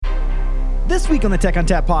This week on the Tech on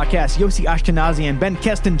Tap podcast, Yossi Ashkenazi and Ben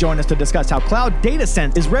Keston join us to discuss how Cloud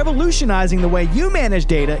DataSense is revolutionizing the way you manage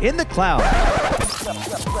data in the cloud.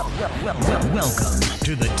 Welcome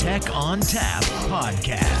to the Tech on Tap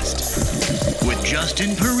podcast with Justin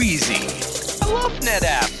Parisi. I love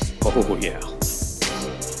NetApp. Oh, yeah.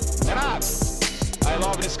 NetApp. I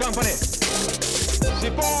love this company.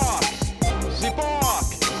 Support.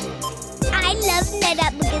 I love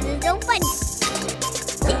NetApp because it's so funny.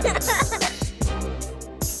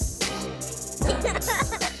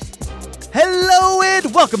 Hello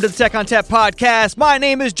and welcome to the Tech on Tap podcast. My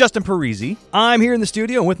name is Justin Parisi. I'm here in the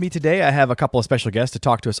studio, and with me today I have a couple of special guests to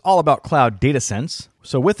talk to us all about Cloud DataSense.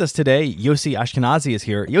 So with us today, Yossi Ashkenazi is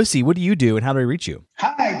here. Yossi, what do you do and how do we reach you?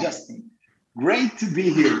 Hi, Justin. Great to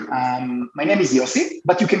be here. My name is Yossi,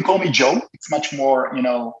 but you can call me Joe. It's much more,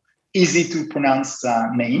 easy to pronounce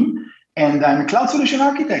name. And I'm a cloud solution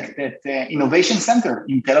architect at Innovation Center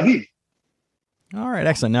in Tel Aviv. All right,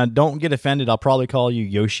 excellent. Now, don't get offended. I'll probably call you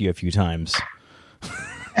Yoshi a few times.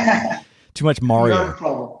 Too much Mario. No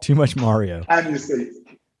problem. Too much Mario. I'm used to it.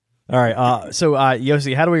 All right. So,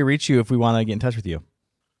 Yossi, how do we reach you if we want to get in touch with you?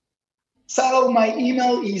 So my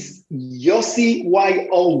email is Yossi,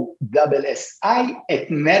 YOSSI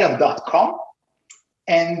 @netapp.com.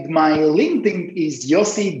 And my LinkedIn is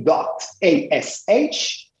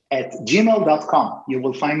yossi.ash@gmail.com. You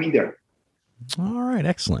will find me there. All right,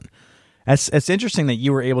 excellent. It's interesting that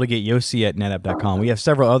you were able to get Yossi at netapp.com. We have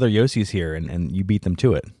several other Yossis here, and you beat them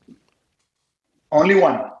to it. Only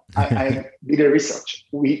one. I did a research.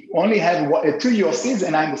 We only had two Yossis,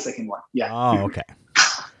 and I'm the second one. Yeah. Oh, okay.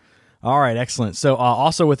 All right, excellent. So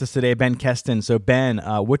also with us today, Ben Keston. So Ben,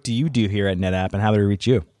 what do you do here at NetApp, and how do we reach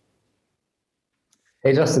you?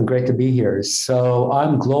 Hey, Justin, great to be here. So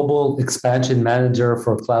I'm Global Expansion Manager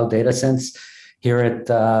for Cloud DataSense here at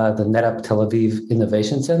the NetApp Tel Aviv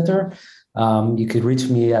Innovation Center. You could reach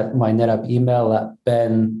me at my NetApp email at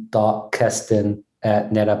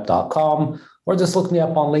ben.keston@netapp.com, or just look me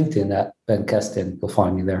up on LinkedIn at Ben Keston. You'll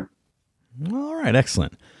find me there. All right,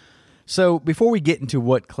 excellent. So before we get into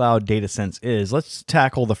what Cloud DataSense is, let's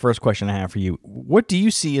tackle the first question I have for you. What do you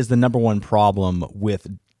see as the number one problem with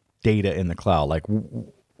data in the cloud? Like,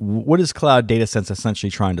 what is Cloud DataSense essentially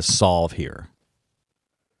trying to solve here?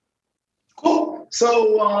 Cool.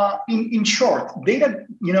 So in short, data,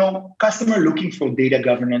 customer looking for data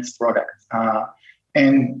governance product.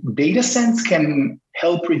 And DataSense can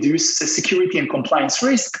help reduce security and compliance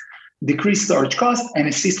risk, decrease storage cost, and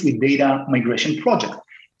assist with data migration project.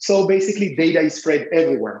 So basically, data is spread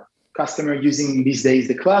everywhere. Customer using these days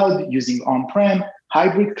the cloud, using on-prem,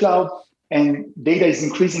 hybrid cloud, and data is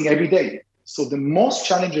increasing every day. So the most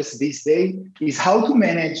challenges these days is how to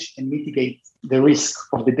manage and mitigate the risk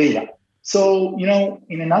of the data. So,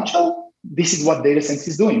 in a nutshell, this is what DataSense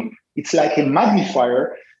is doing. It's like a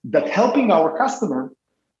magnifier that helping our customer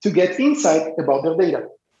to get insight about their data.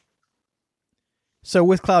 So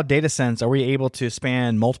with Cloud DataSense, are we able to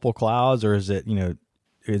span multiple clouds, or is it,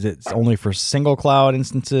 is it only for single cloud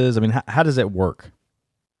instances? I mean, how does it work?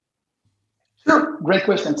 Sure, great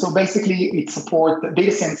question. So basically, it supports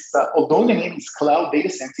DataSense, although the name is Cloud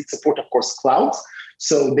DataSense, it supports, of course, clouds.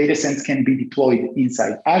 So DataSense can be deployed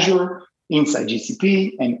inside Azure, inside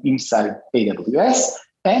GCP, and inside AWS.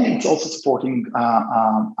 And it's also supporting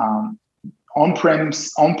on-prem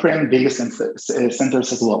data centers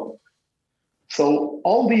as well. So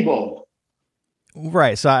all the above.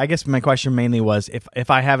 Right. So I guess my question mainly was, if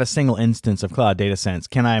I have a single instance of Cloud DataSense,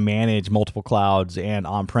 can I manage multiple clouds and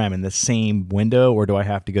on-prem in the same window, or do I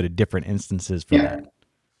have to go to different instances for that?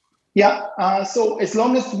 Yeah. So as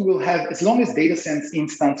long as DataSense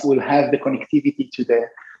instance will have the connectivity to the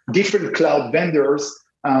different cloud vendors,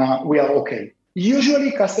 we are okay.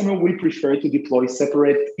 Usually, customer will prefer to deploy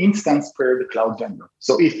separate instance per the cloud vendor.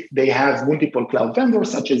 So if they have multiple cloud vendors,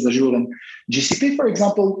 such as Azure and GCP, for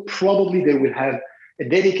example, probably they will have a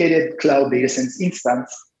dedicated Cloud DataSense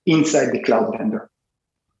instance inside the cloud vendor.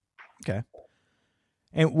 Okay.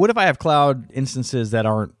 And what if I have cloud instances that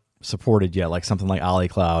aren't supported yet, like something like Ali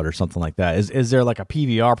Cloud or something like that? Is there like a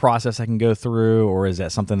PVR process I can go through, or is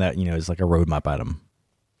that something that, is like a roadmap item?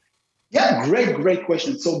 Yeah, great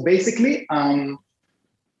question. So basically,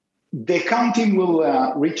 the accounting will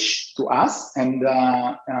reach to us, and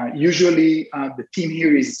usually the team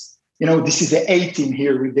here is, this is the A team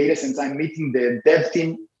here with DataSense. I'm meeting the dev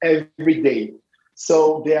team every day.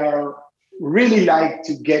 So they are really like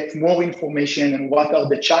to get more information and what are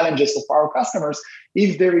the challenges of our customers.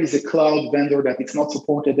 If there is a cloud vendor that it's not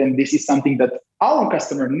supported, and this is something that our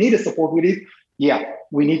customer needs support with it,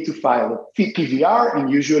 we need to file a PVR, and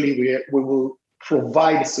usually we will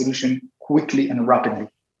provide a solution quickly and rapidly.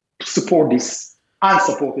 support this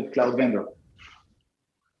unsupported cloud vendor.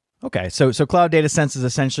 Okay, so Cloud Data Sense is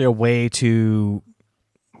essentially a way to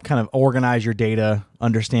kind of organize your data,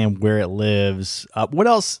 understand where it lives. What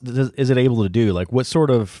else is it able to do? Like, what sort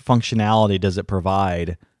of functionality does it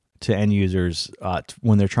provide to end users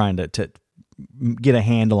when they're trying to get a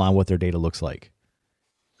handle on what their data looks like?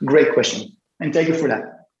 Great question, and thank you for that.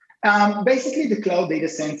 Basically, the Cloud Data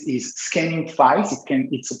Sense is scanning files.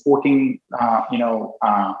 It's supporting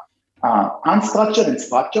unstructured and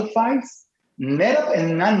structured files, NetApp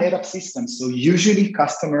and non-NetApp systems. So usually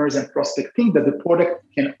customers and prospects think that the product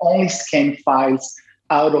can only scan files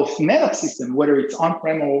out of NetApp system, whether it's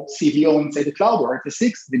on-prem or CVO inside the cloud or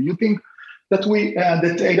FS6, the new thing that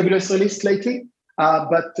AWS released lately.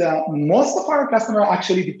 But most of our customers are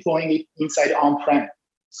actually deploying it inside on-prem.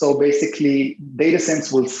 So basically,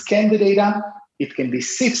 DataSense will scan the data. It can be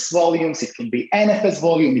CIFS volumes, it can be NFS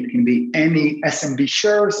volume, it can be any SMB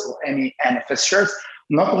shares or any NFS shares,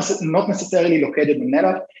 not necessarily located in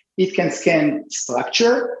NetApp. It can scan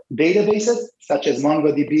structure databases such as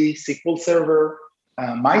MongoDB, SQL Server,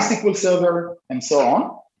 MySQL Server, and so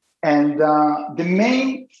on. And the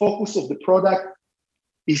main focus of the product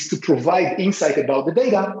is to provide insight about the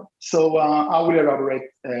data. So I will elaborate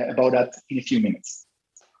about that in a few minutes.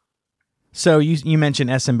 So you mentioned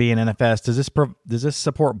SMB and NFS. Does this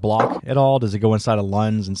support block at all? Does it go inside of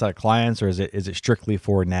LUNs, inside of clients, or is it strictly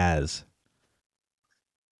for NAS?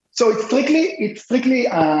 So it's strictly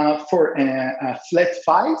for flat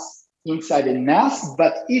files inside a NAS.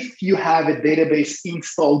 But if you have a database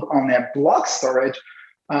installed on a block storage,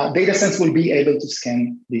 DataSense will be able to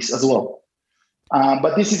scan this as well.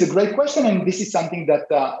 But this is a great question, and this is something that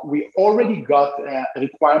we already got a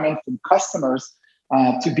requirement from customers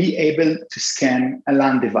to be able to scan a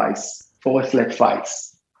LAN device for flat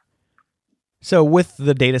files. So with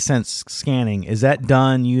the DataSense scanning, is that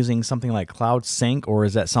done using something like Cloud Sync, or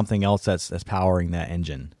is that something else that's powering that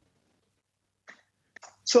engine?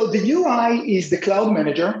 So the UI is the Cloud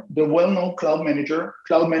Manager, the well-known Cloud Manager.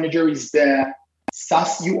 Cloud Manager is the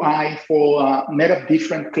SaaS UI for NetApp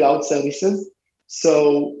different cloud services.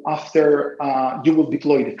 So after you will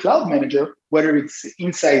deploy the Cloud Manager, whether it's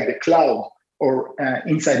inside the cloud or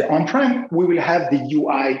inside on-prem, we will have the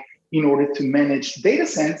UI in order to manage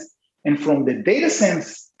DataSense. And from the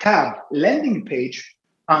DataSense tab landing page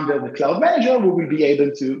under the Cloud Manager, we will be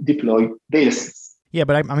able to deploy DataSense. Yeah,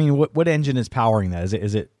 but I mean, what engine is powering that?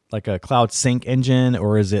 Is it like a Cloud Sync engine,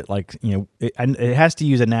 or is it like, it has to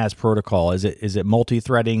use a NAS protocol? Is it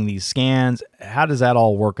multi-threading these scans? How does that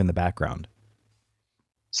all work in the background?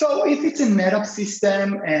 So if it's a NetApp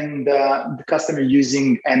system and the customer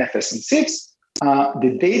using NFS and CIFS,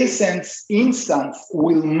 the DataSense instance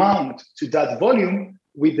will mount to that volume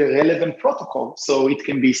with the relevant protocol. So it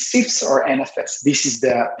can be CIFS or NFS. This is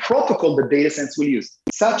the protocol that DataSense will use,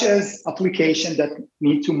 such as applications that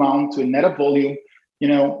need to mount to a NetApp volume,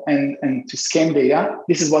 and to scan data.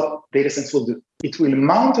 This is what DataSense will do. It will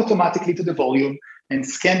mount automatically to the volume and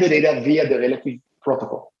scan the data via the relevant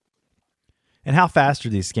protocol. And how fast are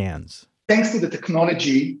these scans? Thanks to the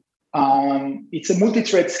technology, it's a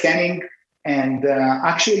multi-thread scanning. And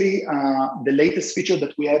actually, the latest feature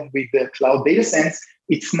that we have with the Cloud DataSense,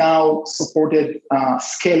 it's now supported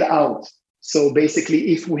scale out. So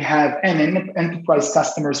basically, if we have an enterprise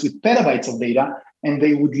customers with petabytes of data, and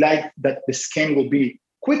they would like that the scan will be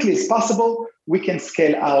quickly as possible, we can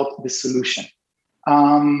scale out the solution.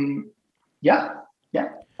 And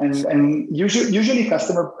usually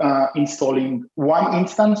customer installing one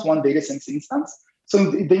instance, one DataSense instance.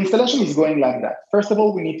 So the installation is going like that. First of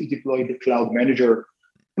all, we need to deploy the Cloud Manager,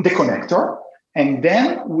 the connector, and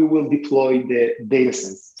then we will deploy the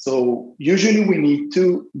DataSense. So usually we need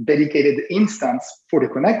two dedicated instances for the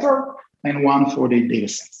connector and one for the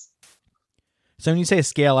DataSense. So when you say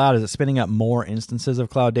scale out, is it spinning up more instances of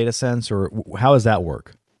Cloud DataSense, or how does that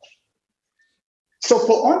work? So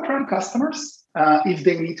for on-prem customers, if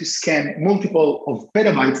they need to scan multiple of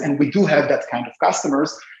petabytes, and we do have that kind of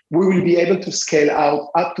customers, we will be able to scale out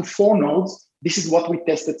up to 4 nodes. This is what we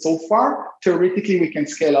tested so far. Theoretically, we can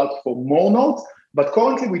scale out for more nodes, but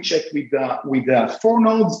currently we checked with the 4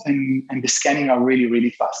 nodes, and the scanning are really, really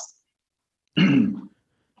fast.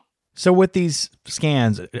 So with these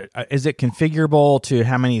scans, is it configurable to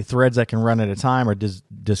how many threads I can run at a time, or does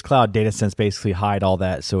Cloud DataSense basically hide all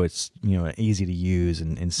that so it's easy to use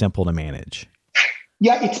and simple to manage?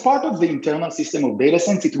 Yeah, it's part of the internal system of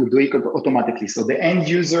DataSense. It will do it automatically. So the end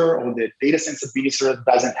user or the DataSense administrator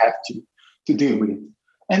doesn't have to deal with it.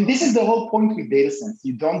 And this is the whole point with DataSense.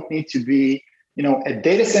 You don't need to be a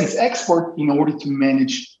DataSense expert in order to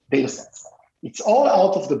manage DataSense. It's all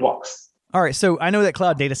out of the box. All right, so I know that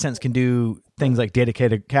Cloud Data Sense can do things like data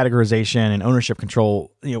categorization and ownership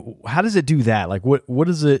control. How does it do that? Like, what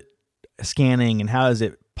is it scanning, and how is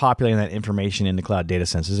it populating that information into Cloud Data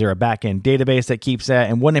Sense? Is there a backend database that keeps that,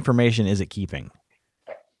 and what information is it keeping?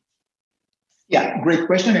 Yeah, great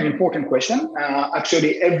question, an important question.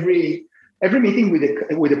 Actually, every meeting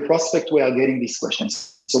with a prospect, we are getting these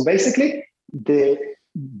questions. So basically, the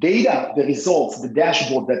data, the results, the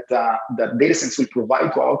dashboard that DataSense will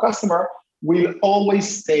provide to our customer will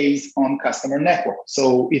always stays on customer network.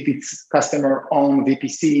 So if it's customer on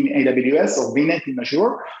VPC in AWS or VNet in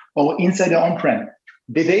Azure or inside the on-prem,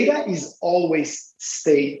 the data is always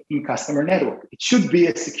stay in customer network. It should be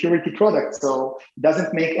a security product, so it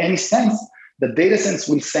doesn't make any sense that DataSense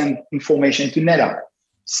will send information to NetApp.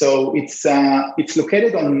 So it's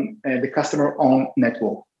located on the customer own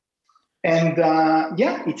network. And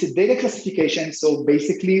it's a data classification. So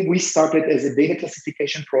basically, we started as a data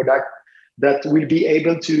classification product that will be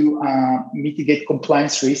able to mitigate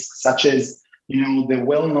compliance risks, such as the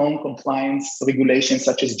well-known compliance regulations,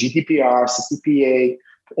 such as GDPR, CCPA,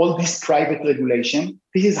 all this private regulation.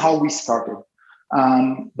 This is how we started.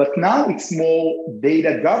 But now it's more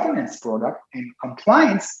data governance product, and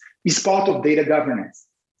compliance is part of data governance.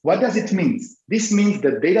 What does it mean? This means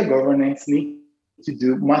that data governance needs to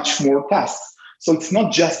do much more tasks. So it's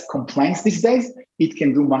not just compliance these days, it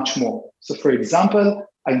can do much more. So for example,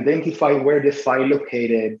 identify where the file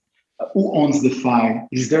located, who owns the file,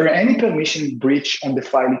 is there any permission breach on the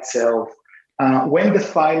file itself, when the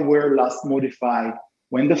file were last modified,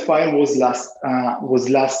 when the file was last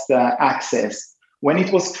accessed, when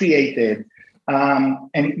it was created.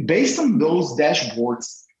 And based on those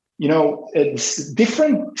dashboards,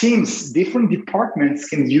 different teams, different departments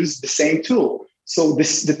can use the same tool. So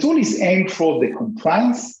the tool is aimed for the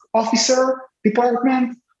compliance officer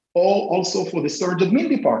department or also for the storage admin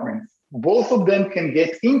department. Both of them can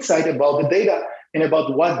get insight about the data and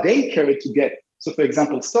about what they carry to get. So for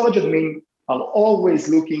example, storage admin are always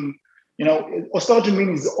looking, storage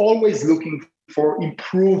admin is always looking for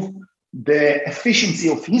improve the efficiency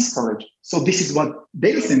of his storage. So this is what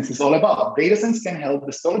DataSense is all about. DataSense can help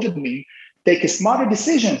the storage admin take smarter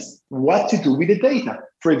decisions, what to do with the data.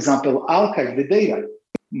 For example, archive the data,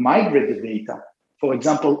 migrate the data. For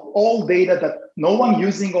example, all data that no one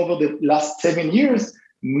using over the last 7 years,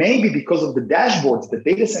 maybe because of the dashboards that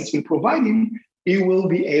DataSense will provide him, he will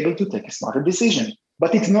be able to take a smarter decision.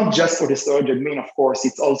 But it's not just for the storage admin, of course,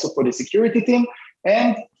 it's also for the security team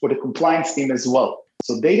and for the compliance team as well.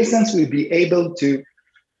 So DataSense will be able to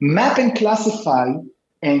map and classify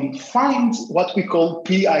and find what we call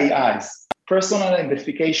PIIs, personal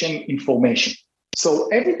identification information. So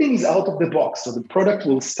everything is out of the box. So the product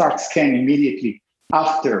will start scanning immediately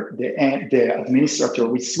after the administrator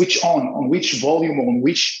will switch on which volume or on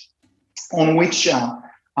which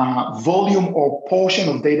volume or portion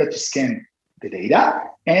of data to scan the data.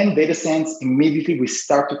 And DataSense immediately will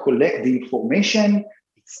start to collect the information.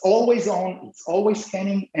 It's always on, it's always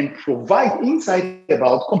scanning, and provide insight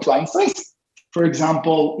about compliance risks. For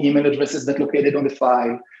example, email addresses that located on the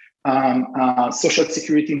file, social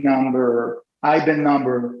security number, IBAN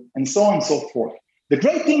number, and so on and so forth. The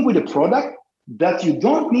great thing with the product that you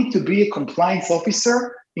don't need to be a compliance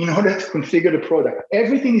officer in order to configure the product.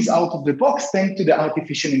 Everything is out of the box thanks to the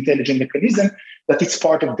artificial intelligence mechanism that it's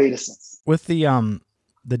part of DataSense. With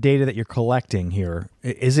the data that you're collecting here,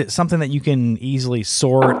 is it something that you can easily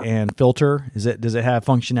sort and filter? Does it have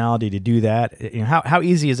functionality to do that? How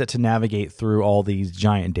easy is it to navigate through all these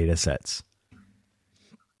giant data sets?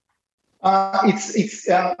 This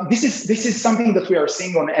is something that we are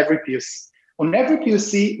seeing on every POC. On every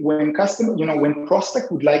POC, when when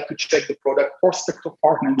prospect would like to check the product, prospect or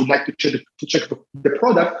partner would like to check the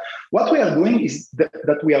product, what we are doing is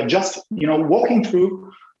that we are just walking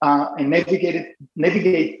through and navigate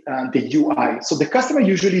the UI. So the customer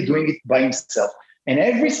usually doing it by himself, and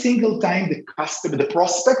every single time the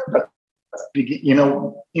prospect, but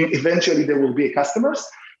eventually there will be customers,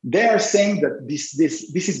 they are saying that this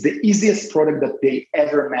is the easiest product that they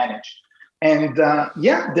ever managed. And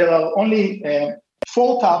there are only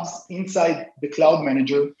 4 tabs inside the Cloud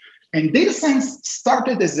Manager. And DataSense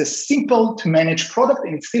started as a simple to manage product,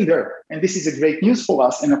 and it's still there. And this is a great news for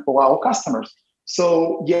us and for our customers.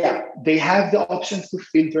 So they have the options to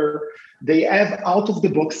filter. They have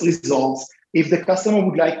out-of-the-box results. If the customer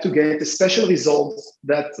would like to get a special results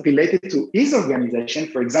that related to his organization,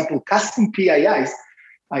 for example, custom PIIs,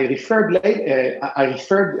 I referred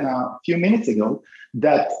a few minutes ago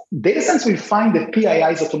that DataSense will find the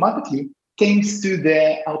PIIs automatically thanks to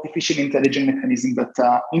the artificial intelligence mechanism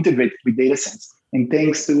that integrated with DataSense, and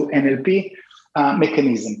thanks to NLP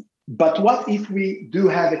mechanism. But what if we do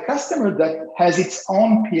have a customer that has its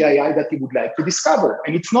own PII that he would like to discover,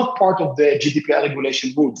 and it's not part of the GDPR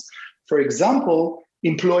regulation rules? For example,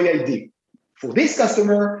 employee ID. For this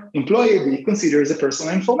customer, employee ID considers a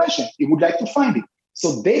personal information. He would like to find it.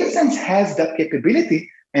 So DataSense has that capability,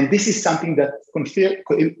 and this is something that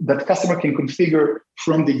that customer can configure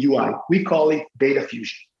from the UI. We call it Data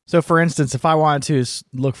Fusion. So, for instance, if I wanted to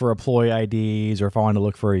look for employee IDs or if I wanted to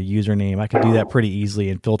look for a username, I could do that pretty easily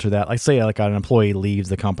and filter that. Like, say, like an employee leaves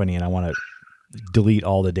the company and I want to delete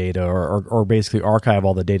all the data or basically archive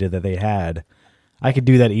all the data that they had. I could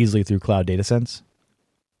do that easily through Cloud DataSense.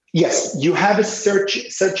 Yes, you have a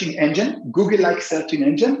searching engine, Google-like searching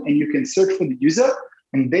engine, and you can search for the user,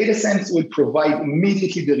 and DataSense will provide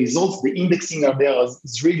immediately the results. The indexing are there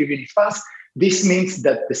is really, really fast. This means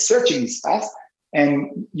that the searching is fast,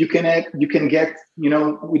 and you can get,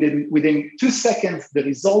 within 2 seconds the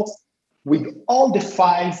results with all the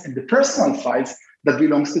files and the personal files that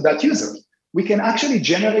belongs to that user. We can actually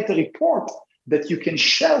generate a report that you can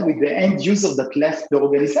share with the end user that left the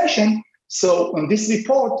organization. So on this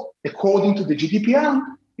report, according to the GDPR,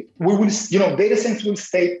 we will, DataSense will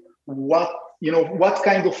state what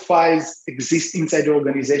kind of files exist inside the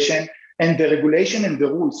organization and the regulation and the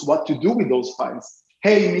rules, what to do with those files.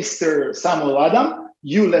 Hey, Mr. Samuel Adam,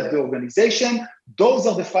 you left the organization. Those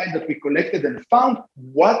are the files that we collected and found.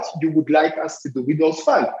 What you would like us to do with those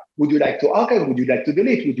files? Would you like to archive? Would you like to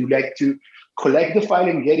delete? Would you like to collect the file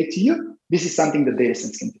and get it to you? This is something that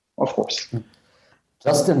DataSense can do, of course.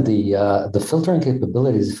 Justin, the filtering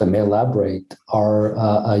capabilities, if I may elaborate, are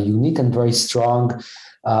a unique and very strong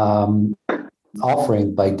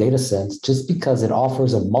offering by DataSense, just because it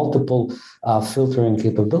offers a multiple filtering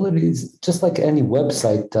capabilities, just like any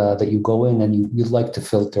website that you go in and you'd like to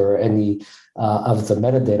filter any of the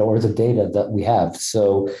metadata or the data that we have.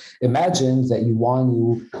 So imagine that you want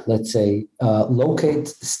to, let's say, locate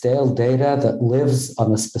stale data that lives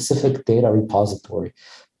on a specific data repository.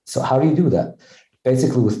 So how do you do that?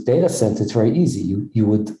 Basically, with DataSense, it's very easy. You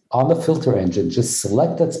would, on the filter engine, just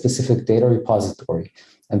select that specific data repository,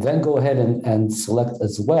 and then go ahead and select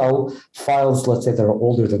as well files, let's say, that are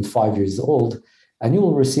older than 5 years old, and you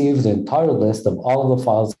will receive the entire list of all of the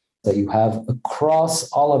files that you have across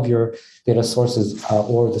all of your data sources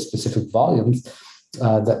or the specific volumes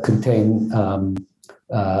that contain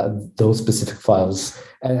those specific files.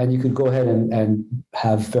 And you could go ahead and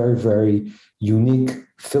have very, very unique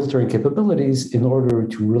filtering capabilities in order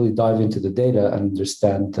to really dive into the data and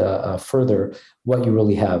understand further what you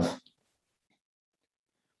really have.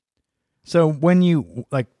 So when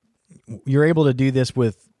you're able to do this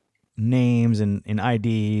with names and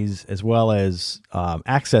IDs as well as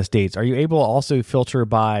access dates, are you able to also filter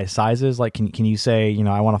by sizes? Like, can you say,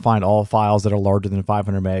 I want to find all files that are larger than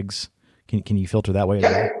 500 megs? Can you filter that way as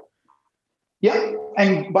well? Yeah.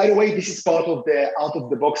 And by the way, this is part of the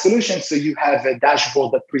out-of-the-box solution. So you have a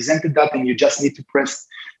dashboard that presented that, and you just need to press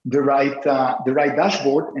the right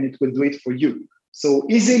dashboard, and it will do it for you. So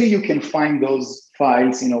easily you can find those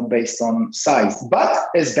files, based on size. But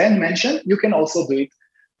as Ben mentioned, you can also do it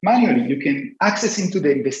manually. You can access into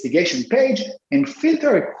the investigation page and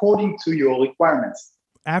filter according to your requirements.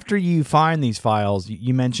 After you find these files,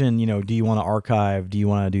 you mentioned, do you want to archive? Do you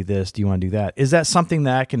want to do this? Do you want to do that? Is that something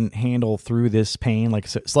that I can handle through this pane? Like,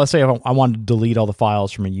 so let's say I want to delete all the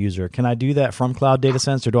files from a user. Can I do that from Cloud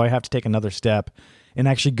DataSense, or do I have to take another step and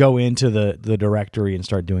actually go into the directory and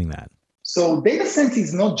start doing that? So DataSense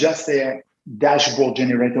is not just a dashboard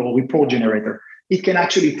generator or report generator. It can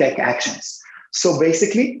actually take actions. So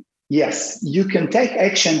basically, yes, you can take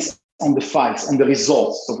actions on the files, on the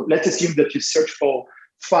results. So let's assume that you search for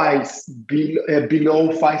files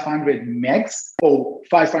below 500 megs or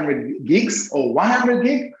 500 gigs or 100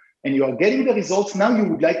 gig, and you are getting the results. Now you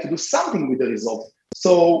would like to do something with the results.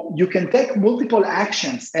 So you can take multiple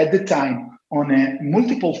actions at the time on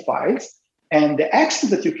multiple files. And the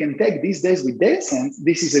actions that you can take these days with DataSense,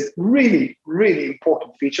 this is a really, really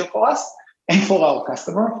important feature for us and for our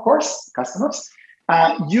customers.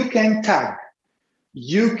 You can tag,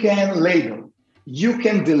 you can label, you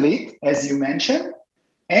can delete, as you mentioned,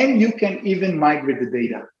 and you can even migrate the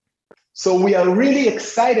data. So we are really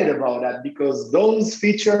excited about that, because those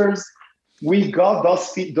features, we got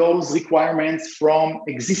those requirements from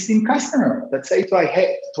existing customers that say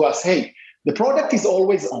to us, hey, the product is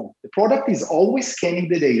always on. The product is always scanning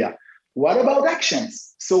the data. What about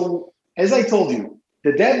actions? So as I told you,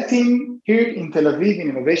 the dev team here in Tel Aviv in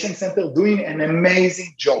Innovation Center doing an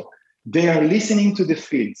amazing job. They are listening to the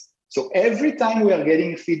fields. So every time we are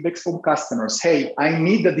getting feedback from customers, hey, I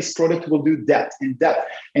need that this product will do that and that.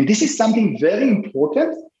 And this is something very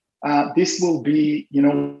important this will be,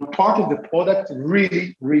 part of the product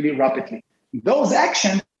really, really rapidly. Those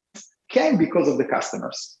actions came because of the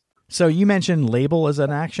customers. So you mentioned label as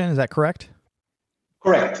an action. Is that correct?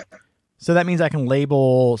 Correct. So that means I can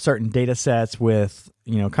label certain data sets with,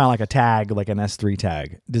 kind of like a tag, like an S3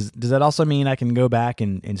 tag. Does that also mean I can go back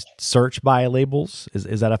and search by labels?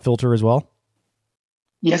 Is that a filter as well?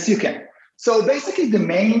 Yes, you can. So basically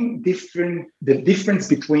the difference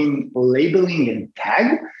between labeling and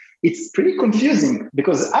tag, it's pretty confusing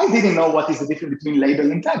because I didn't know what is the difference between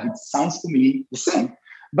label and tag. It sounds to me the same.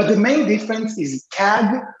 But the main difference is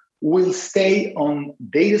tag will stay on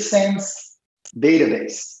DataSense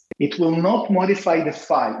database. It will not modify the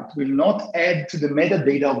file. It will not add to the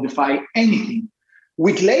metadata of the file anything.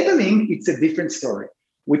 With labeling, it's a different story.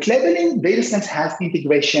 With labeling, DataSense has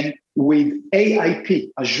integration with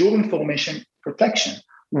AIP, Azure Information Protection,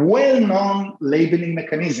 well-known labeling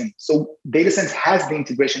mechanism. So DataSense has the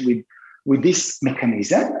integration with this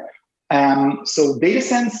mechanism. So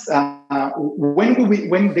DataSense, when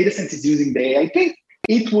DataSense is using the AIP,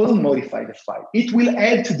 it will modify the file. It will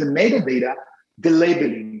add to the metadata the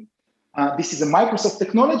labeling. This is a Microsoft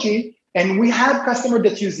technology, and we have customers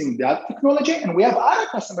that's using that technology, and we have other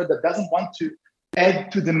customers that doesn't want to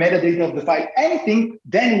add to the metadata of the file anything.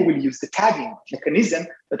 Then we will use the tagging mechanism,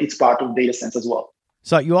 but it's part of DataSense as well.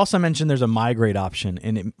 So you also mentioned there's a migrate option,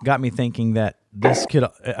 and it got me thinking that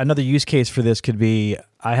another use case for this could be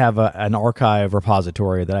I have an archive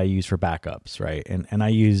repository that I use for backups, right? And I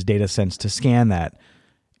use DataSense to scan that.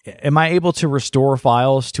 Am I able to restore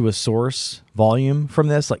files to a source volume from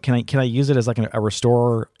this? Like, can I use it as like a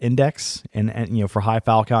restore index and for high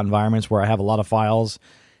file count environments where I have a lot of files?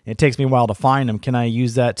 It takes me a while to find them. Can I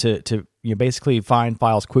use that to basically find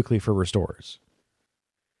files quickly for restores?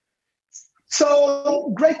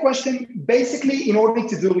 So great question. Basically, in order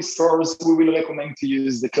to do restores, we will recommend to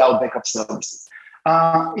use the cloud backup services.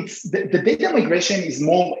 It's the data migration is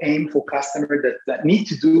more aimed for customers that need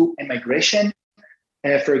to do a migration,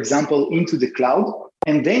 for example, into the cloud,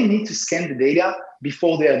 and they need to scan the data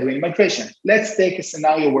before they are doing migration. Let's take a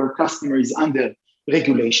scenario where a customer is under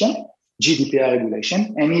regulation, GDPR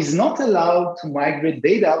regulation, and is not allowed to migrate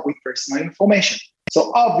data with personal information.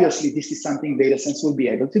 So obviously, this is something DataSense will be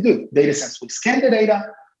able to do. DataSense will scan the data,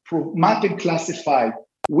 map and classify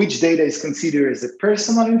which data is considered as a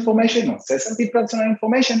personal information or sensitive personal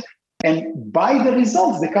information. And by the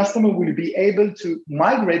results, the customer will be able to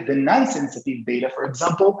migrate the non-sensitive data, for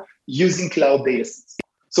example, using cloud DataSense.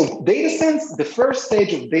 So DataSense, the first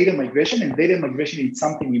stage of data migration, and data migration is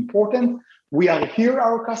something important. We are here,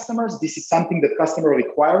 our customers. This is something that customers are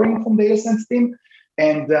requiring from DataSense team.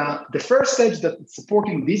 And the first stage that it's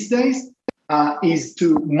supporting these days is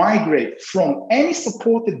to migrate from any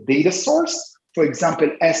supported data source, for example,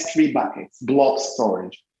 S3 buckets, blob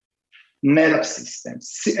storage, NetApp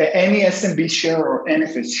systems, any SMB share or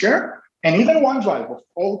NFS share, and even OneDrive of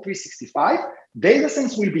all 365,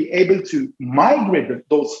 DataSense will be able to migrate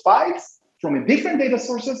those files from a different data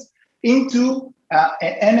sources into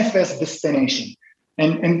an NFS destination.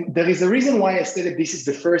 And there is a reason why I said that this is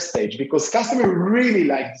the first stage, because customers really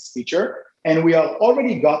like this feature, and we have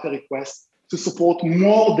already got a request to support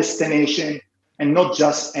more destination and not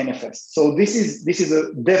just NFS. So this is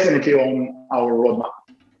definitely on our roadmap.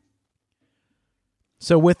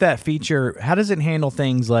 So with that feature, how does it handle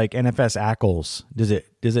things like NFS ACLs? Does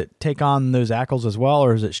it take on those ACLs as well,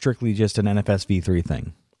 or is it strictly just an NFS v3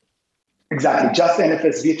 thing? Exactly, just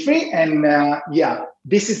NFS v3, and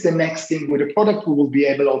this is the next thing with the product. We will be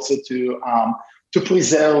able also to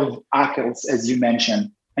preserve ACLs, as you mentioned,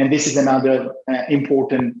 and this is another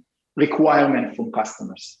important requirement from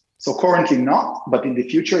customers. So currently not, but in the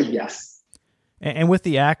future, yes. And with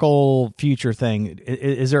the ACL future thing,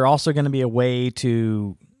 is there also going to be a way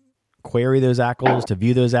to query those ACLs, to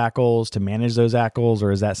view those ACLs, to manage those ACLs,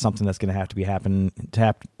 or is that something that's going to have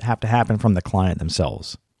to happen from the client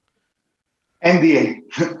themselves? NDA.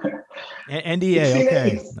 NDA.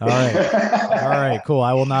 Okay. All right. Cool.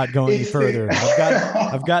 I will not go any further.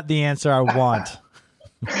 I've got the answer I want.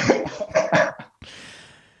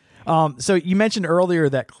 So you mentioned earlier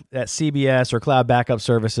that CBS or cloud backup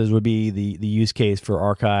services would be the use case for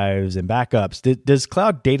archives and backups. Does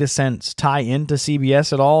Cloud DataSense tie into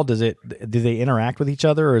CBS at all? Do they interact with each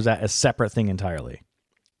other, or is that a separate thing entirely?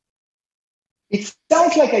 It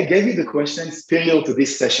sounds like I gave you the questions prior to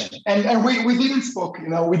this session, and we didn't speak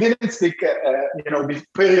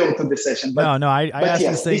prior to the session. But, no, I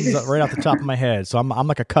asked these things right off the top of my head, so I'm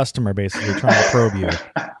like a customer basically trying to probe you.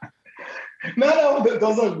 No,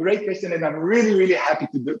 those are great questions, and I'm really, really happy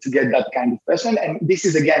to get that kind of question. And this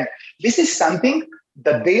is something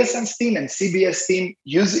the DataSense team and CBS team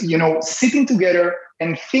sitting together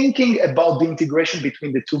and thinking about the integration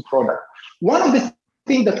between the two products. One of the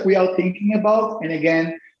things that we are thinking about, and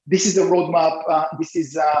again, this is a roadmap.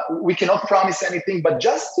 We cannot promise anything, but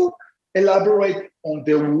just to elaborate on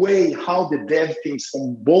the way how the dev teams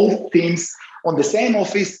from both teams on the same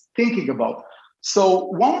office thinking about. So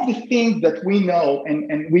one of the things that we know,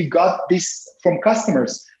 and we got this from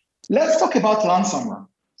customers, let's talk about ransomware.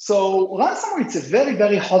 So ransomware, it's a very,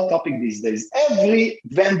 very hot topic these days. Every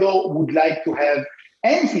vendor would like to have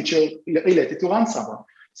any feature related to ransomware.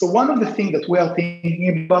 So one of the things that we are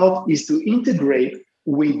thinking about is to integrate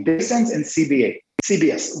with DataSense and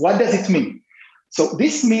CBS. What does it mean? So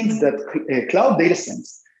this means that Cloud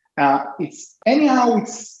DataSense,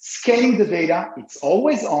 it's scaling the data, it's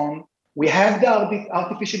always on. We have the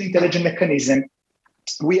artificial intelligence mechanism.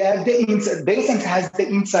 We have the insight. DataSense has the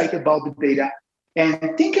insight about the data.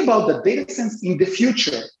 And think about the DataSense in the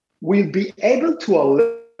future will be able to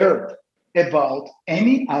alert about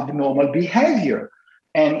any abnormal behavior.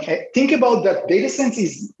 And think about that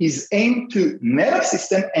DataSense is aimed to NetApp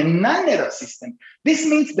system and non-NetApp system. This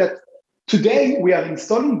means that today we are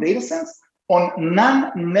installing DataSense on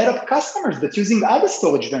non-NetApp customers that's using other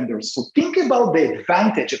storage vendors. So think about the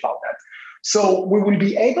advantage about that. So we will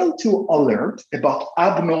be able to alert about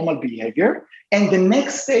abnormal behavior. And the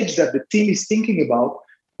next stage that the team is thinking about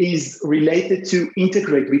is related to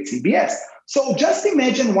integrate with CBS. So just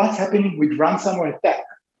imagine what's happening with ransomware attack.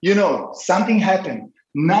 Something happened.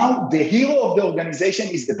 Now the hero of the organization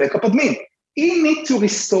is the backup admin. He needs to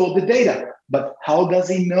restore the data, but how does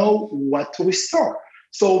he know what to restore?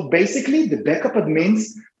 So basically the backup admins,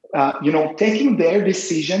 taking their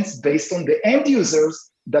decisions based on the end users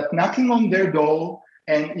that knocking on their door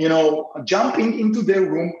and, jumping into their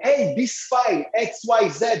room. Hey, this file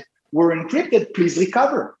XYZ were encrypted, please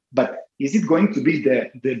recover. But is it going to be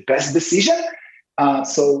the best decision?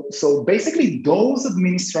 So basically those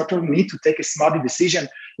administrators need to take a smart decision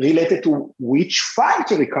related to which file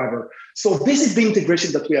to recover. So this is the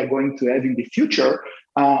integration that we are going to have in the future.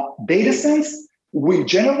 DataSense will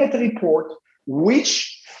generate a report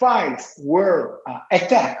which files were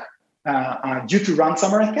attacked due to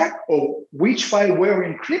ransomware attack, or which file were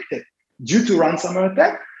encrypted due to ransomware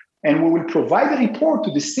attack. And we will provide a report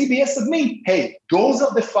to the CBS admin. Hey, those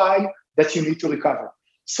are the files that you need to recover.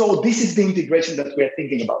 So this is the integration that we're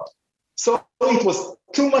thinking about. So it was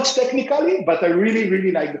too much technically, but I really,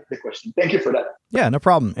 really like the question. Thank you for that. Yeah, no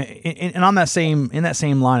problem. And on that same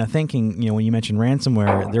line of thinking, when you mentioned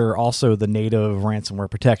ransomware, there are also the native ransomware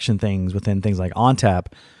protection things within things like ONTAP.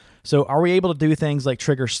 So are we able to do things like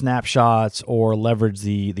trigger snapshots or leverage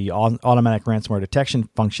the automatic ransomware detection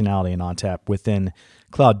functionality in ONTAP within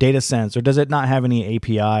Cloud DataSense, or does it not have any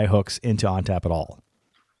API hooks into ONTAP at all?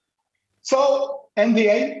 So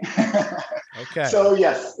NDA. Okay. So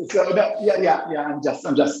yes. So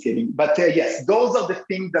I'm just kidding. But yes, those are the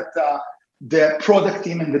things that the product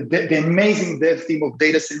team and the amazing dev team of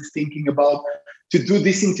DataSense thinking about to do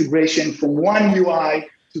this integration from one UI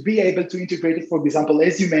to be able to integrate it, for example,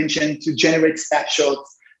 as you mentioned, to generate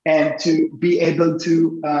snapshots and to be able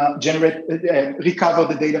to recover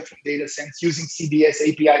the data from DataSense using CBS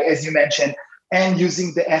API, as you mentioned, and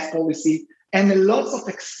using the F policy, and lots of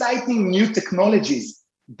exciting new technologies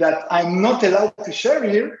that I'm not allowed to share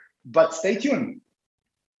here, but stay tuned.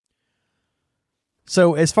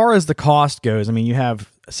 So as far as the cost goes, you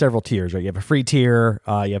have several tiers, right? You have a free tier,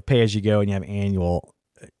 you have pay as you go, and you have annual.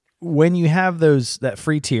 When you have that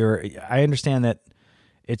free tier, I understand that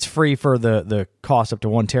it's free for the cost up to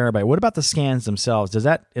 1 terabyte. What about the scans themselves? Is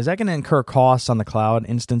that going to incur costs on the cloud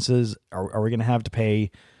instances? Are we going to have to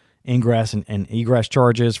pay ingress and egress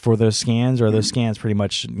charges for those scans, or are those scans pretty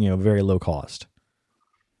much very low cost?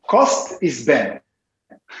 Cost is Ben.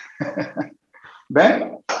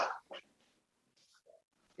 Ben?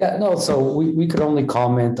 Yeah, no, so we could only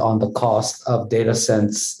comment on the cost of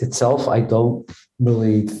DataSense itself. I don't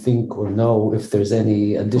really think or know if there's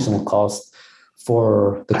any additional cost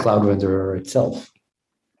for the cloud vendor itself.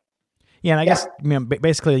 Yeah, and I guess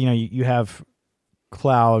basically, you have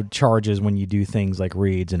cloud charges when you do things like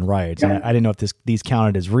reads and writes. And I didn't know if these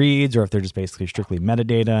counted as reads or if they're just basically strictly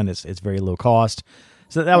metadata and it's very low cost.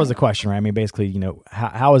 So that was the question, right? Basically,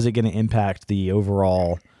 how is it going to impact the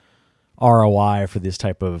overall ROI for this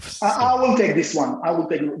type of? I will take this one.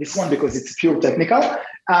 Because it's pure technical.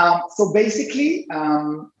 So basically,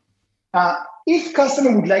 if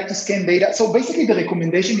customer would like to scan data, so basically the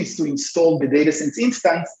recommendation is to install the DataSense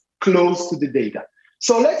instance close to the data.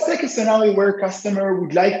 So let's take a scenario where customer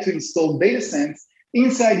would like to install DataSense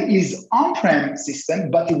inside his on-prem system,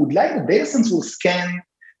 but he would like the DataSense will scan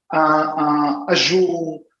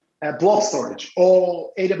Azure blob storage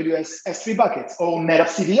or AWS S3 buckets or NetApp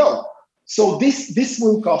CDO. So this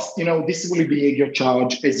will cost, this will be your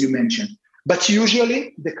charge, as you mentioned. But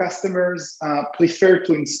usually the customers prefer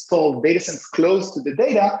to install DataSense close to the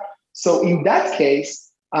data. So in that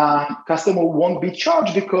case, customer won't be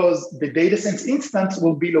charged because the DataSense instance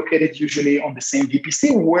will be located usually on the same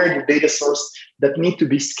VPC where the data source that need to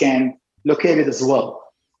be scanned located as well.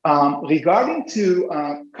 Regarding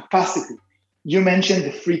to capacity, you mentioned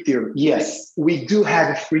the free tier. Yes, we do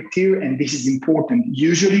have a free tier, and this is important.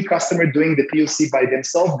 Usually, customer doing the POC by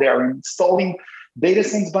themselves, they are installing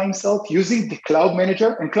DataSense by himself using the Cloud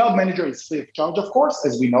Manager, and Cloud Manager is free of charge, of course,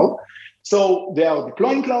 as we know. So they are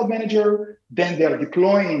deploying Cloud Manager, then they are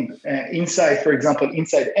deploying inside, for example,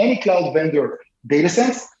 inside any cloud vendor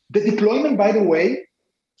DataSense. The deployment, by the way,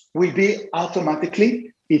 will be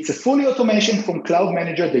automatically. It's a fully automation from Cloud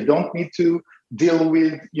Manager. They don't need to deal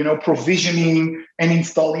with, provisioning and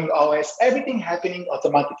installing OS. Everything happening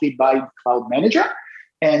automatically by Cloud Manager.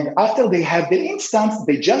 And after they have the instance,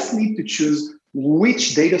 they just need to choose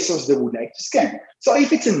which data source they would like to scan. So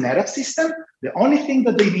if it's a NetApp system, the only thing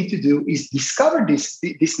that they need to do is discover this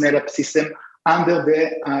NetApp system under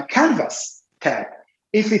the Canvas tab.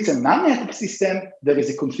 If it's a non-NetApp system, there is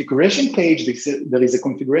a configuration page, there is a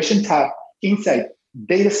configuration tab inside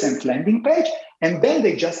DataSense landing page, and then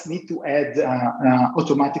they just need to add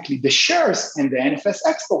automatically the shares and the NFS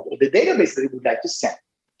export or the database that they would like to scan.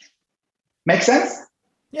 Make sense?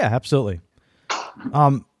 Yeah, absolutely.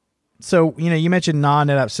 So, you mentioned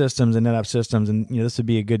non-NetApp systems and NetApp systems, and, this would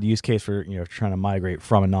be a good use case for, trying to migrate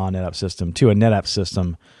from a non-NetApp system to a NetApp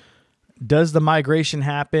system. Does the migration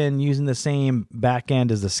happen using the same backend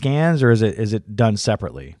as the scans, or is it done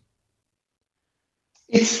separately?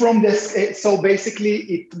 It's from this. So basically,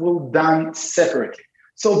 it will be done separately.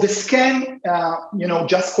 So the scan,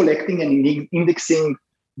 just collecting and indexing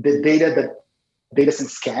the data that DataSense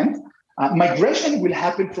scanned. Migration will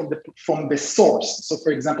happen from the source. So,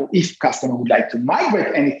 for example, if customer would like to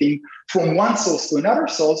migrate anything from one source to another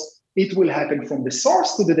source, it will happen from the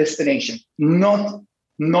source to the destination, not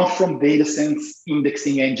from DataSense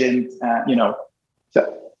indexing engine.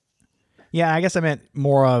 Yeah, I guess I meant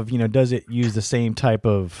more of, does it use the same type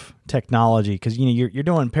of technology? Because, you're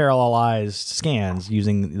doing parallelized scans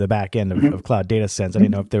using the back end of Cloud DataSense. I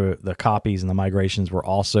didn't know if the copies and the migrations were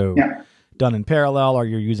also done in parallel, or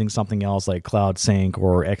you're using something else like Cloud Sync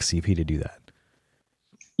or XCP to do that.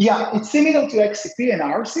 Yeah, it's similar to XCP and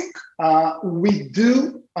rsync. We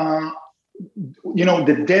do,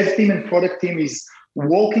 the dev team and product team is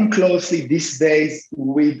working closely these days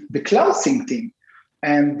with the Cloud Sync team,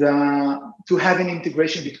 and to have an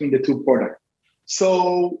integration between the two products.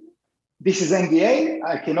 So this is NDA.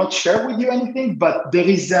 I cannot share with you anything, but there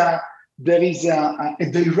is a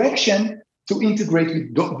direction to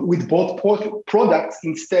integrate with both products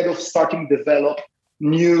instead of starting to develop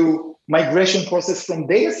new migration process from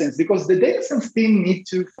DataSense, because the DataSense team need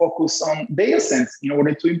to focus on DataSense in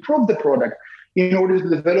order to improve the product, in order to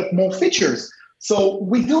develop more features. So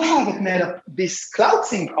we do have at NetApp this Cloud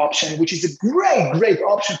Sync option, which is a great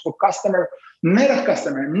option for NetApp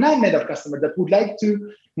customer, non-NetApp customer that would like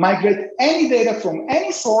to migrate any data from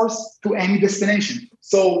any source to any destination.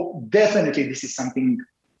 So definitely this is something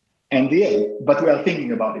NDA, but we are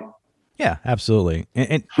thinking about it. Yeah, absolutely.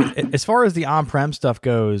 And as far as the on-prem stuff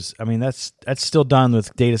goes, I mean, that's still done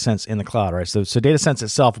with DataSense in the cloud, right? So DataSense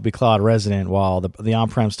itself will be cloud resident, while the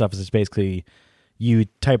on-prem stuff is basically you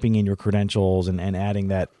typing in your credentials and adding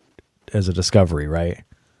that as a discovery, right?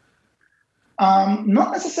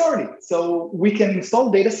 Not necessarily. So we can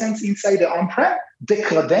install DataSense inside the on-prem. The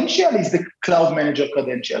credential is the Cloud Manager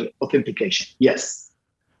credential authentication. Yes.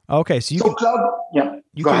 Okay, so you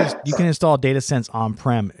can install DataSense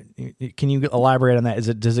on-prem. Can you elaborate on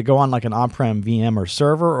that? Does it go on like an on-prem VM or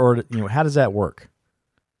server, or how does that work?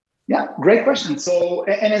 Yeah, great question. So,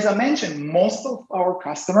 and as I mentioned, most of our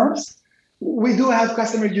customers, we do have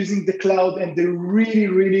customers using the cloud, and they really,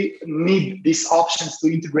 really need these options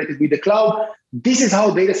to integrate it with the cloud. This is how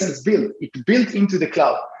DataSense built. It built into the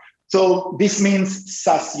cloud. So this means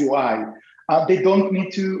SaaS UI. They don't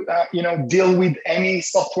need to, deal with any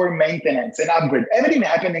software maintenance and upgrade. Everything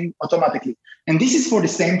happening automatically. And this is for the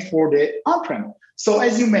same for the on-prem. So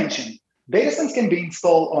as you mentioned, DataSense can be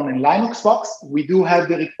installed on a Linux box. We do have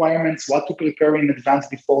the requirements, what to prepare in advance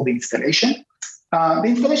before the installation. The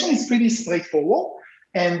installation is pretty straightforward,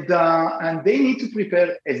 and they need to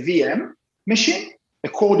prepare a VM machine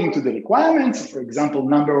according to the requirements. For example,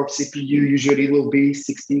 number of CPU usually will be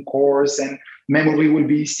 16 cores, and memory will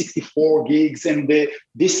be 64 gigs, and the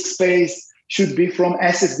disk space should be from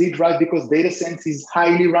SSD drive because DataSense is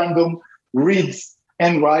highly random reads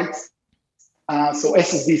and writes. So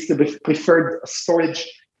SSD is the preferred storage.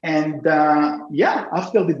 And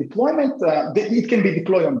after the deployment, it can be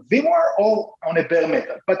deployed on VMware or on a bare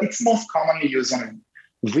metal, but it's most commonly used on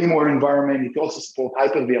a VMware environment. It also supports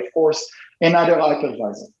Hyper-V, of course, and other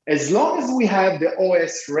hypervisors. As long as we have the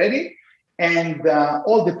OS ready and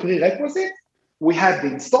all the prerequisites, we have the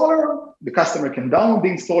installer. The customer can download the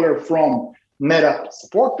installer from NetApp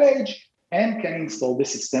support page and can install the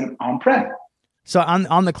system on-prem. So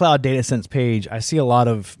on the Cloud DataSense page, I see a lot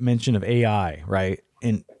of mention of AI, right?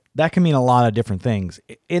 And that can mean a lot of different things.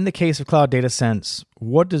 In the case of Cloud DataSense,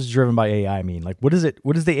 what does driven by AI mean? Like, what is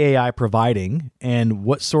the AI providing, and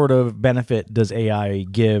what sort of benefit does AI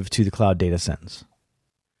give to the Cloud DataSense?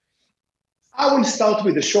 I will start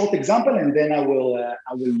with a short example, and then I will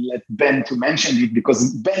let Ben to mention it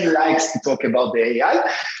because Ben likes to talk about the AI.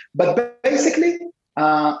 But basically,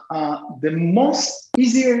 the most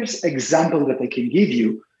easiest example that I can give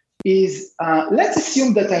you is let's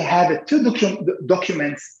assume that I have two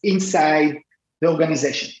documents inside the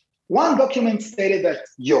organization. One document stated that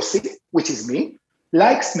Yossi, which is me,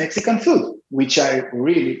 likes Mexican food, which I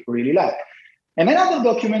really, really like. And another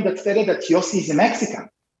document that stated that Yossi is a Mexican.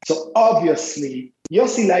 So obviously,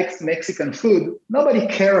 Yossi likes Mexican food. Nobody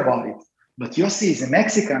cares about it. But Yossi is a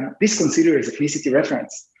Mexican. This considered as a ethnicity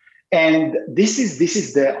reference. And this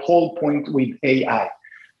is the whole point with AI.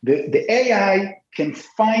 The AI can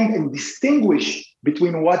find and distinguish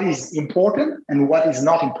between what is important and what is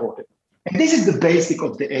not important. And this is the basic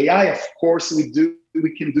of the AI. Of course, we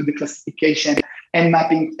can do the classification and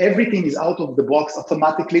mapping. Everything is out of the box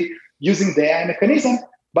automatically using the AI mechanism.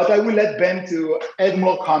 But I will let Ben to add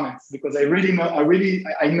more comments because I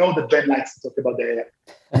know that Ben likes to talk about the AI.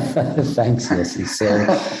 Thanks, Yossi. So,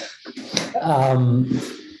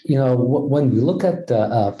 when we look at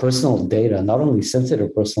personal data, not only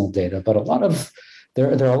sensitive personal data, but there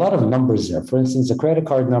are a lot of numbers there. For instance, a credit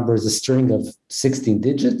card number is a string of 16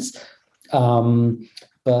 digits,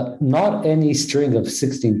 but not any string of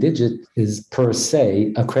 16 digits is per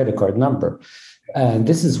se a credit card number. And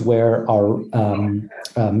this is where our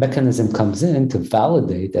mechanism comes in to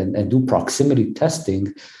validate and do proximity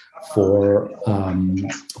testing for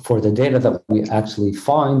the data that we actually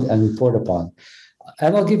find and report upon.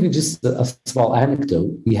 And I'll give you just a small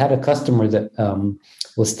anecdote. We had a customer that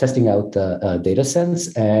was testing out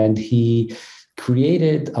DataSense, and he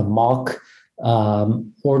created a mock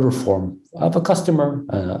order form of a customer,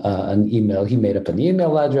 an email. He made up an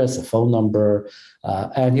email address, a phone number,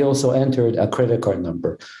 and he also entered a credit card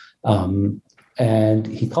number. And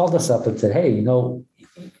he called us up and said, hey,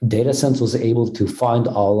 DataSense was able to find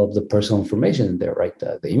all of the personal information in there, right?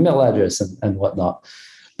 The email address and whatnot.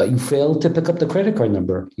 But you failed to pick up the credit card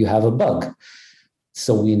number. You have a bug.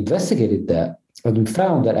 So we investigated that, and we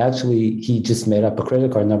found that actually he just made up a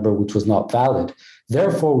credit card number which was not valid.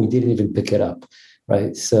 Therefore, we didn't even pick it up,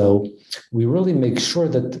 right? So we really make sure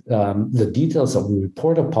that the details that we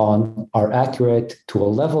report upon are accurate to a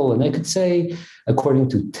level, and I could say, according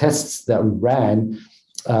to tests that we ran,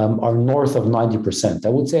 are north of 90%. I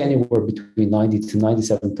would say anywhere between 90 to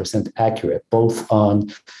 97% accurate, both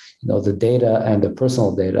on the data and the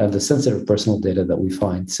personal data and the sensitive personal data that we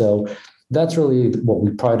find. So that's really what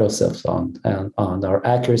we pride ourselves on our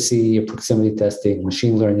accuracy, proximity testing,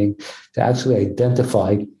 machine learning, to actually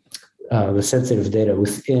identify the sensitive data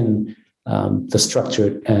within the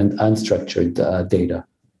structured and unstructured data.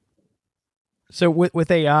 So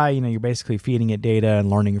with AI, you're basically feeding it data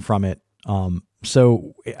and learning from it.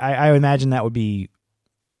 So I imagine that would be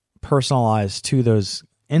personalized to those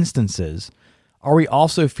instances. Are we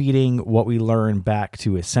also feeding what we learn back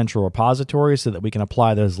to a central repository so that we can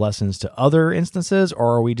apply those lessons to other instances,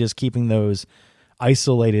 or are we just keeping those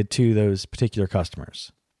isolated to those particular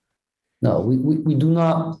customers? No, we do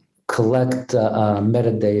not collect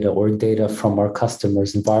metadata or data from our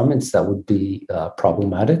customers' environments. That would be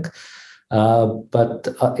problematic. But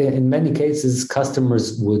in many cases,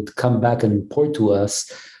 customers would come back and report to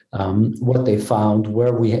us what they found,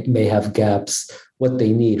 where we may have gaps, what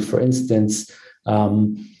they need. For instance,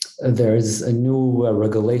 there's a new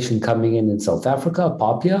regulation coming in South Africa,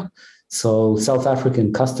 PAPIA. So South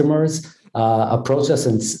African customers approach us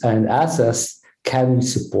and ask us, can we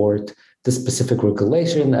support the specific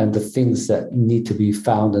regulation and the things that need to be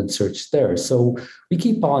found and searched there? So we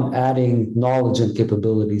keep on adding knowledge and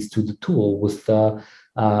capabilities to the tool with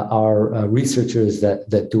our researchers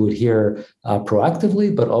that do it here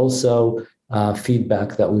proactively, but also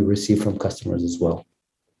feedback that we receive from customers as well.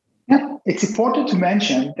 Yeah, it's important to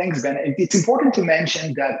mention, thanks, Ben. It's important to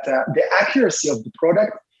mention that the accuracy of the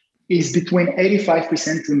product is between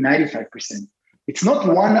 85% to 95%. It's not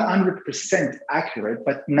 100% accurate,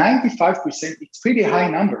 but 95%, it's pretty high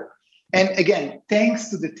number. And again, thanks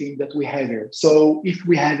to the team that we have here. So if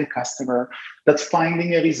we have a customer that's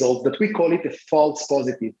finding a result that we call it a false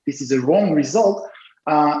positive, this is a wrong result,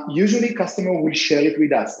 usually customer will share it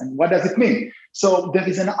with us. And what does it mean? So there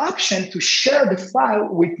is an option to share the file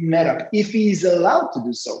with NetApp if he is allowed to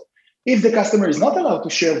do so. If the customer is not allowed to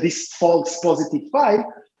share this false positive file,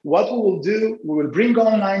 what we will do, we will bring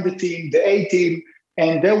online the team, the A team,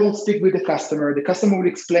 and they will speak with the customer. The customer will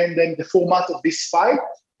explain them the format of this file,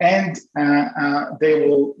 and they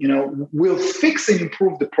will fix and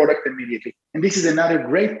improve the product immediately. And this is another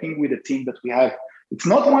great thing with the team that we have. It's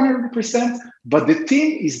not 100%, but the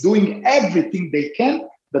team is doing everything they can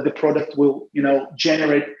that the product will,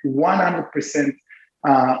 generate 100%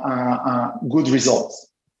 good results.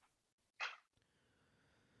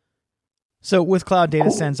 So with Cloud Data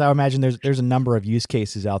Sense, I imagine there's a number of use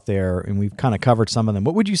cases out there, and we've kind of covered some of them.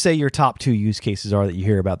 What would you say your top 2 use cases are that you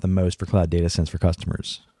hear about the most for Cloud Data Sense for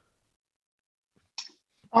customers?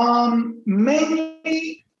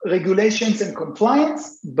 Mainly regulations and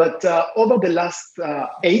compliance, but over the last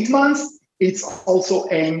 8 months, it's also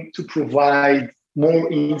aimed to provide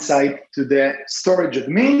more insight to the storage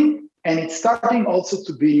admin, and it's starting also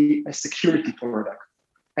to be a security product.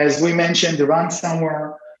 As we mentioned, the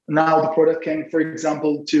ransomware. Now the product can, for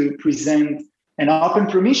example, to present an open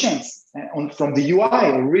permissions from the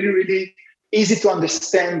UI, really, really easy to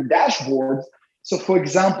understand dashboard. So for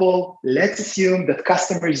example, let's assume that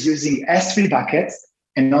customer is using S3 buckets,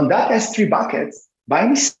 and on that S3 buckets, by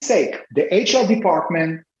mistake, the HR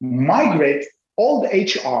department migrate all the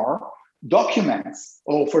HR documents,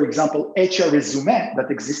 or for example, HR resume that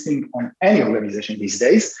existing on any organization these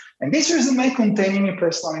days, and this resume containing your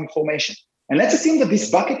personal information. And let's assume that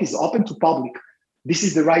this bucket is open to public. This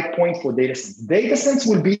is the right point for DataSense. DataSense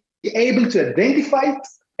will be able to identify it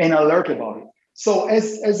and alert about it. So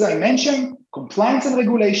as I mentioned, compliance and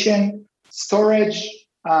regulation, storage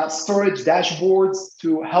dashboards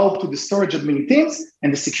to help to the storage admin teams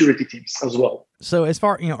and the security teams as well. So as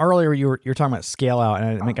far, earlier you were talking about scale out,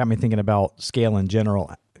 and it got me thinking about scale in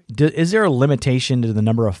general. Is there a limitation to the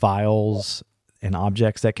number of files and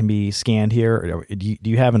objects that can be scanned here? Do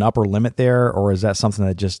you have an upper limit there, or is that something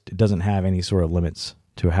that just doesn't have any sort of limits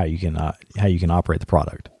to how you can operate the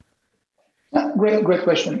product? Great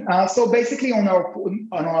question. So basically, on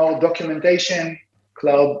our documentation,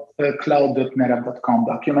 cloud.netapp.com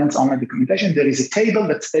documents, online documentation, there is a table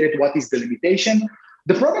that stated what is the limitation.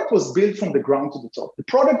 The product was built from the ground to the top. The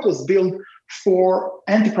product was built for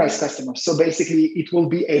enterprise customers. So basically, it will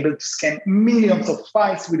be able to scan millions of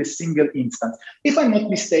files with a single instance. If I'm not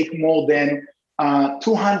mistaken, more than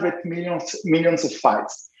 200 millions of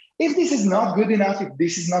files. If this is not good enough, if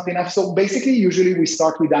this is not enough, so basically, usually we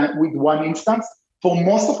start with one instance. For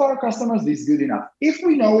most of our customers, this is good enough. If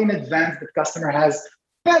we know in advance that customer has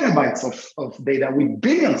petabytes of data with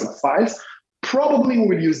billions of files, probably we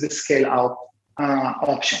will use the scale out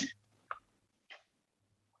option.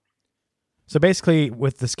 So basically,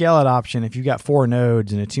 with the scale out option, if you've got 4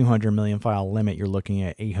 nodes and a 200 million file limit, you're looking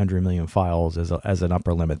at 800 million files as an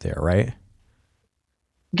upper limit there, right?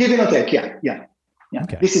 Give it or take, yeah.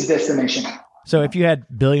 Okay. This is the estimation. So if you had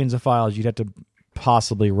billions of files, you'd have to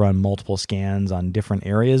possibly run multiple scans on different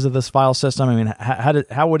areas of this file system. I mean,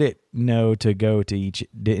 how would it know to go to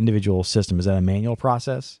the individual system? Is that a manual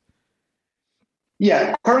process?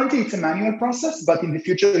 Yeah, currently it's a manual process, but in the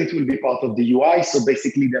future it will be part of the UI. So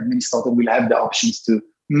basically the administrator will have the options to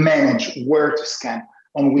manage where to scan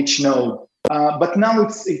on which node. But now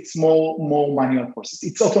it's more manual process.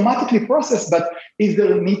 It's automatically processed, but if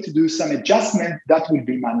they need to do some adjustment, that will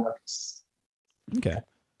be manual process. Okay.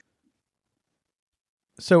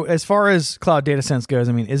 So as far as Cloud Data Sense goes,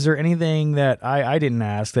 I mean, is there anything that I didn't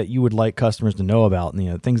ask that you would like customers to know about,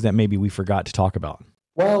 things that maybe we forgot to talk about?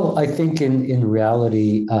 Well, I think in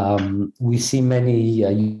reality, we see many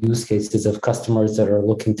use cases of customers that are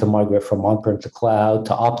looking to migrate from on-prem to cloud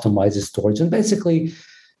to optimize the storage and basically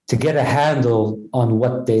to get a handle on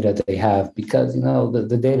what data they have, because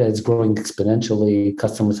the data is growing exponentially.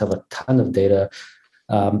 Customers have a ton of data,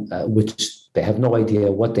 which they have no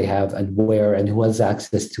idea what they have and where and who has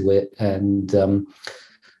access to it, and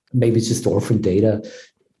maybe it's just orphan data.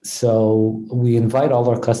 So we invite all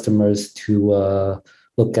our customers to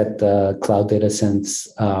look at the Cloud Data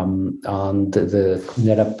Sense on the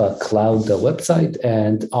NetApp Cloud website,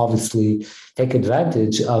 and obviously take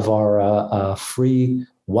advantage of our free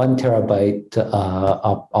 1 terabyte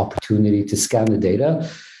opportunity to scan the data.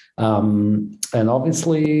 And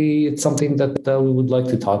obviously, it's something that we would like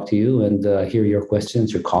to talk to you and hear your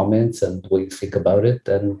questions, your comments, and what you think about it.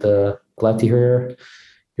 And glad to hear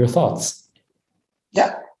your thoughts.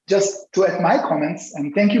 Yeah, just to add my comments,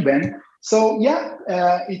 and thank you, Ben. So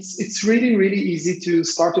it's really, really easy to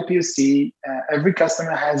start a POC. Every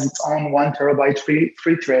customer has its own 1 terabyte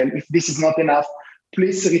free trail. If this is not enough,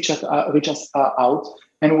 please reach us out,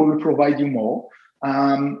 and we will provide you more.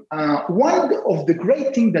 One of the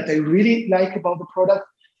great things that I really like about the product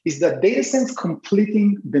is that DataSense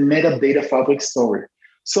completing the NetApp Data Fabric story.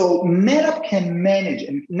 So NetApp can manage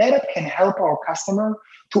and NetApp can help our customer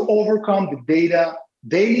to overcome the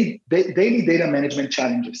daily data management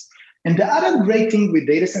challenges. And the other great thing with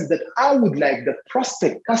DataSense that I would like that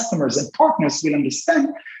prospect customers and partners will understand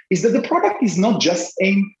is that the product is not just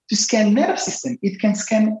aimed to scan NetApp system. It can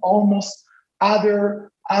scan almost other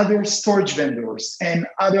storage vendors and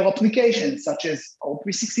other applications such as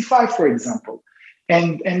O365, for example.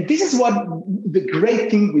 And this is what the great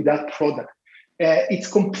thing with that product. It's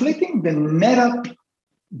completing the NetApp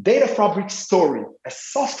Data Fabric story, a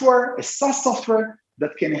SaaS software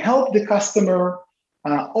that can help the customer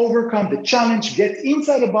overcome the challenge, get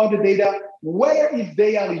insight about the data, whether if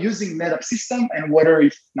they are using NetApp system and whether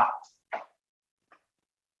if not.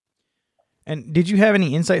 And did you have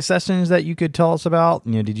any insight sessions that you could tell us about?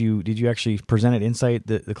 Did you actually present at Insight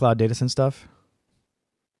the Cloud DataSense stuff?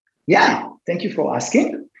 Yeah, thank you for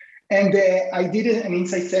asking. And I did an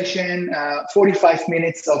insight session, 45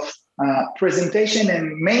 minutes of presentation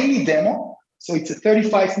and mainly demo. So it's a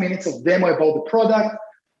 35 minutes of demo about the product.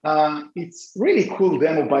 It's really cool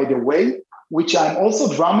demo, by the way, which I'm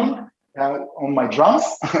also drumming on my drums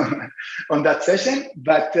on that session.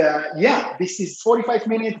 But this is 45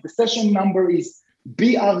 minutes. The session number is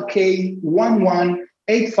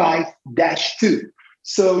BRK1185-2.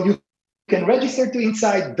 So you can register to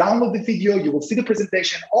Insight, download the video, you will see the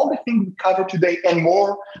presentation, all the things we covered today and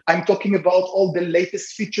more. I'm talking about all the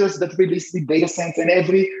latest features that release with DataSense, and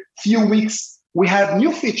every few weeks we have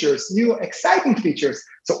new features, new exciting features.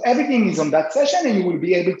 So everything is on that session, and you will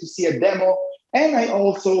be able to see a demo. And I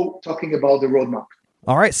also talking about the roadmap.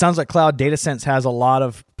 All right. Sounds like Cloud DataSense has a lot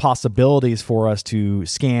of possibilities for us to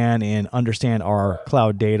scan and understand our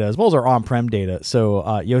cloud data as well as our on-prem data. So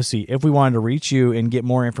Yossi, if we wanted to reach you and get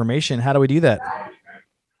more information, how do we do that?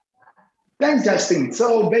 Thanks, Justin.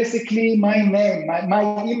 So basically my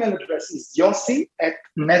email address is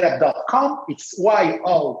yossi@netapp.com. It's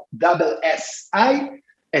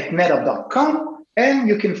YOSSI@netapp.com. And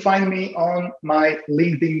you can find me on my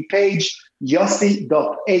LinkedIn page,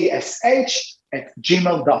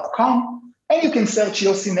 yossi.ash@gmail.com. And you can search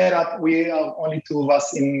Yossi NetApp. We are only 2 of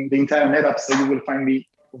us in the entire NetApp, so you will find me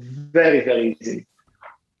very, very easily.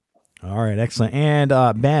 All right, excellent. And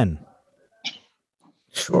Ben?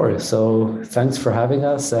 Sure. So thanks for having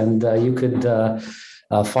us. And you could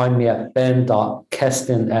find me at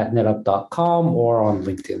ben.keston@netapp.com or on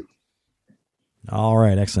LinkedIn. All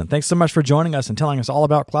right, excellent. Thanks so much for joining us and telling us all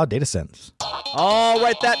about Cloud DataSense. All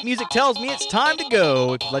right, that music tells me it's time to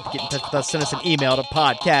go. If you'd like to get in touch with us, send us an email to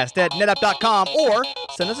podcast@netapp.com or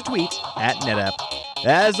send us a tweet @netapp.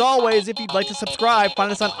 As always, if you'd like to subscribe,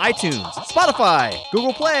 find us on iTunes, Spotify,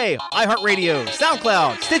 Google Play, iHeartRadio,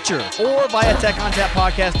 SoundCloud, Stitcher, or via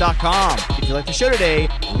TechOnTapPodcast.com. If you like the show today,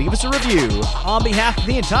 leave us a review. On behalf of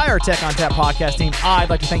the entire Tech on Tap podcast team, I'd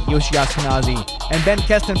like to thank Yossi Ashkenazi and Ben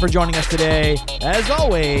Keston for joining us today. As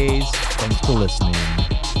always, thanks for listening.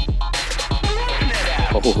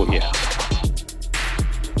 Oh, yeah.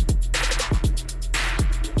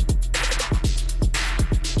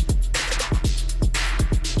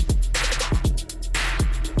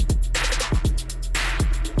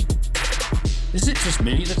 Is it just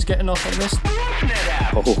me that's getting off on this?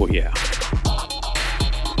 Oh, yeah.